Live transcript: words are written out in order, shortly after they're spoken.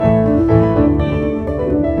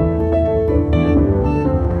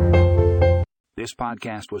This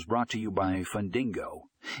podcast was brought to you by Fundingo.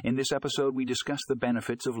 In this episode, we discuss the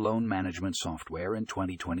benefits of loan management software in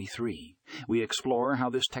 2023. We explore how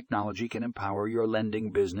this technology can empower your lending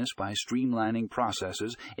business by streamlining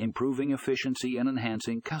processes, improving efficiency, and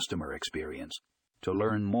enhancing customer experience. To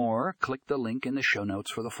learn more, click the link in the show notes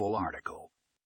for the full article.